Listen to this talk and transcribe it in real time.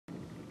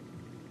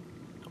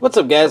What's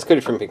up guys,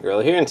 Cody from Pink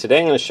Gorilla here, and today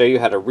I'm going to show you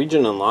how to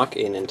region unlock a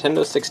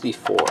Nintendo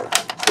 64.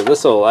 So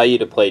this will allow you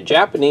to play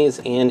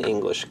Japanese and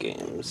English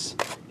games.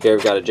 Here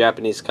I've got a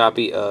Japanese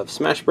copy of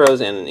Smash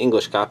Bros. And an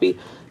English copy.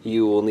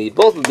 You will need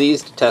both of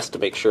these to test to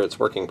make sure it's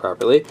working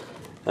properly.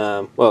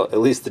 Well, at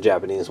least the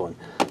Japanese one.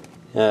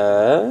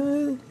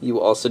 You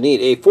will also need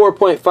a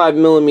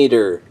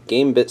 4.5mm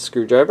Gamebit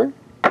Screwdriver,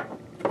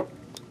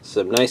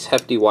 some nice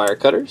hefty wire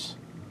cutters,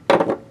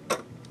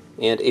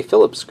 and a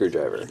Phillips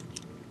Screwdriver.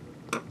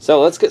 So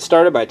let's get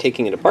started by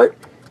taking it apart.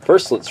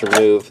 First, let's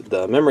remove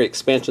the memory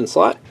expansion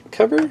slot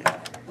cover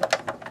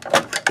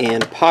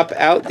and pop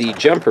out the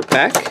jumper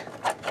pack.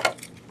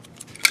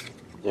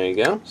 There you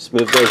go. Just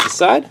move those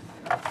aside,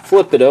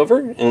 flip it over,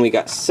 and we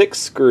got 6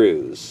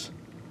 screws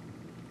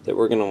that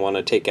we're going to want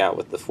to take out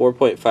with the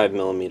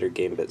 4.5mm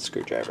Gamebit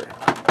Screwdriver.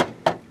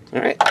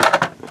 Alright.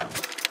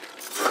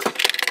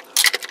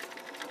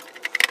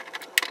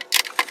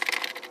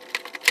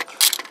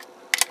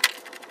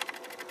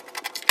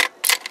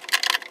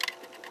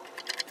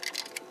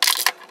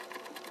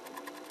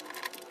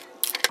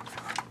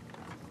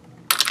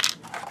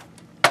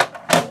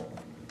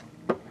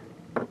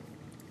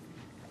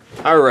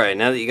 Alright,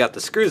 now that you got the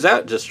screws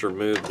out, just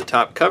remove the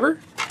top cover,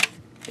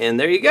 and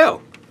there you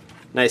go.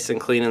 Nice and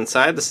clean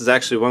inside. This is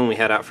actually one we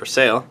had out for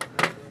sale.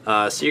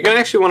 So you're going to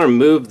actually want to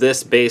move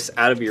this base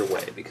out of your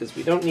way, because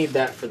we don't need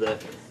that for the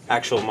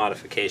actual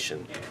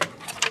modification.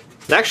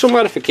 The actual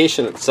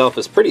modification itself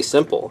is pretty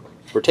simple.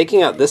 We're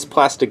taking out this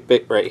plastic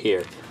bit right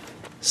here.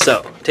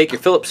 So, take your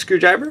Phillips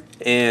screwdriver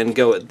and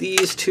go with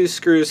these 2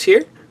 screws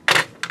here.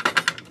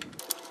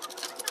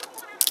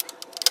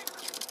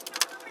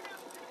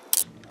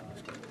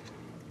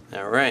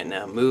 Alright,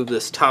 now move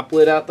this top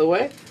lid out the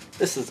way.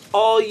 This is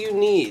all you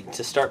need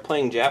to start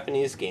playing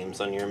Japanese games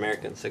on your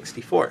American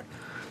 64.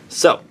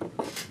 So,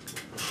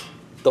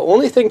 the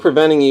only thing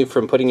preventing you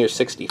from putting your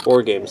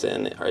 64 games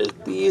in are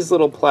these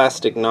little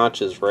plastic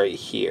notches right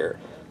here.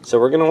 So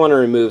we're going to want to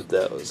remove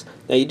those.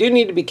 Now you do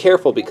need to be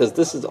careful, because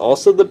this is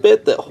also the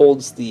bit that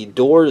holds the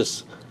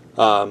doors,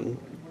 the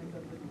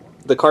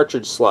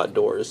cartridge slot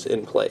doors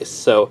in place.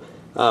 So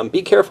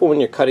be careful when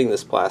you're cutting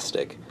this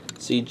plastic.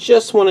 So you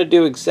just want to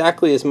do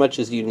exactly as much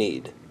as you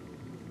need.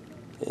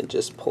 And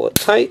just pull it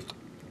tight.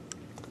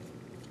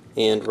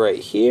 And right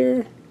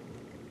here.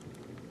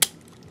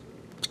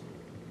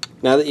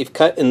 Now that you've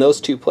cut in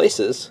those 2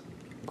 places,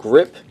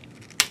 grip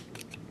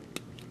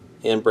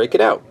and break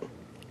it out.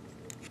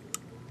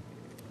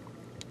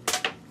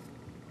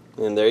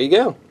 And there you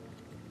go.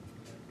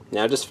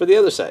 Now just for the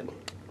other side.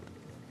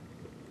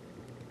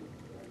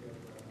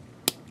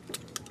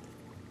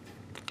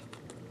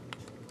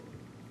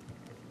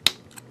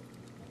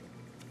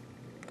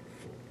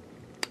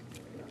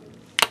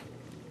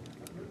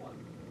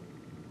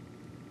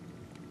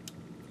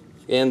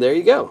 And there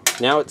you go.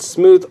 Now it's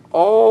smooth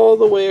all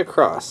the way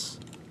across.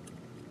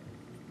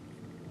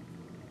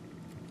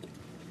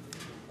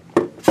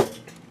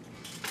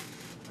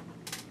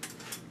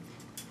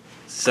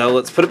 So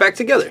let's put it back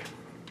together.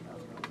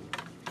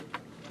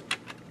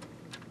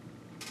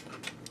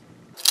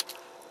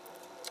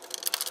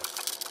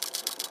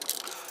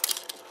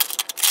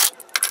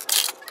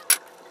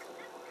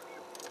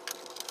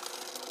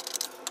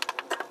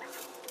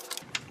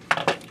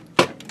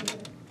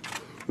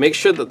 Make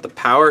sure that the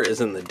power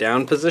is in the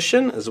down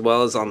position as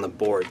well as on the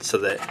board, so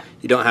that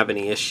you don't have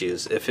any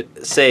issues. If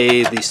it,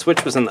 say the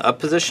switch was in the up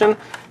position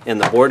and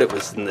the board it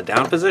was in the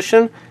down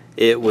position,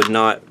 it would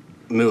not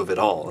move at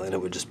all and it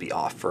would just be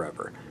off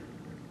forever.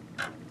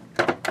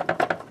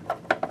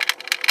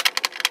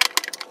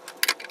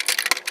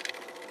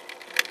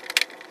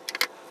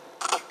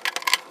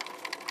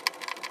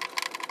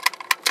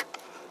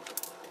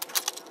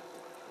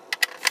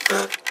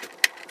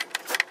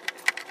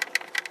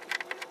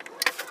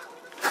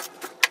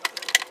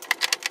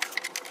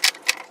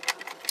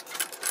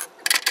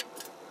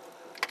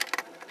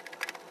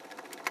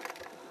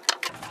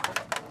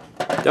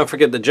 Don't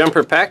forget the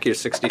jumper pack. Your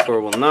 64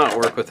 will not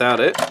work without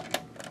it.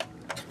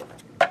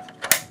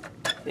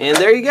 And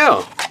there you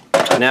go.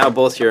 Now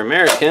both your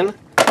American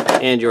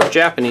and your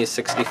Japanese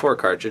 64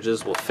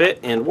 cartridges will fit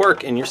and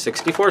work in your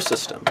 64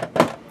 system.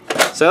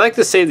 So I like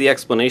to save the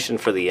explanation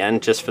for the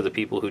end, just for the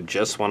people who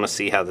just want to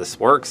see how this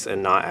works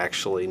and not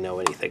actually know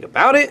anything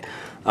about it.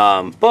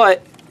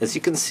 But as you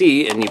can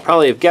see, and you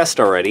probably have guessed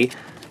already,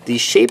 the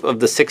shape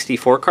of the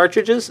 64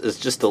 cartridges is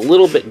just a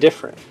little bit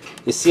different.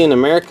 You see, in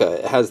America,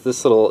 it has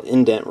this little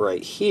indent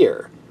right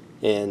here,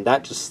 and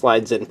that just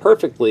slides in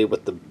perfectly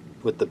with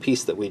the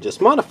piece that we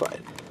just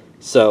modified.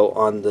 So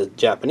on the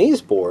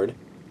Japanese board,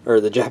 or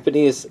the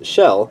Japanese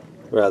shell,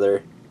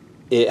 rather,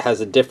 it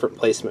has a different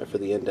placement for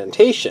the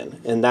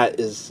indentation, and that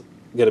is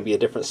going to be a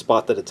different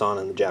spot that it's on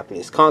in the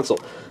Japanese console.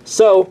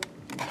 So,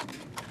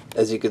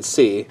 as you can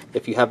see,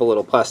 if you have a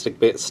little plastic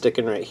bit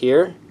sticking right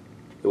here,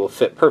 it will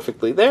fit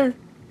perfectly there,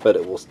 but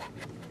it'll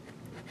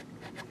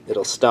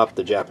stop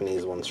the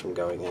Japanese ones from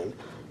going in.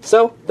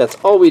 So that's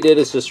all we did,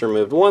 is just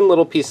removed one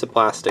little piece of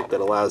plastic that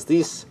allows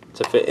these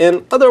to fit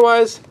in.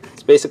 Otherwise,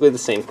 it's basically the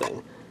same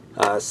thing.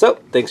 So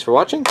thanks for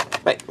watching.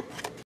 Bye.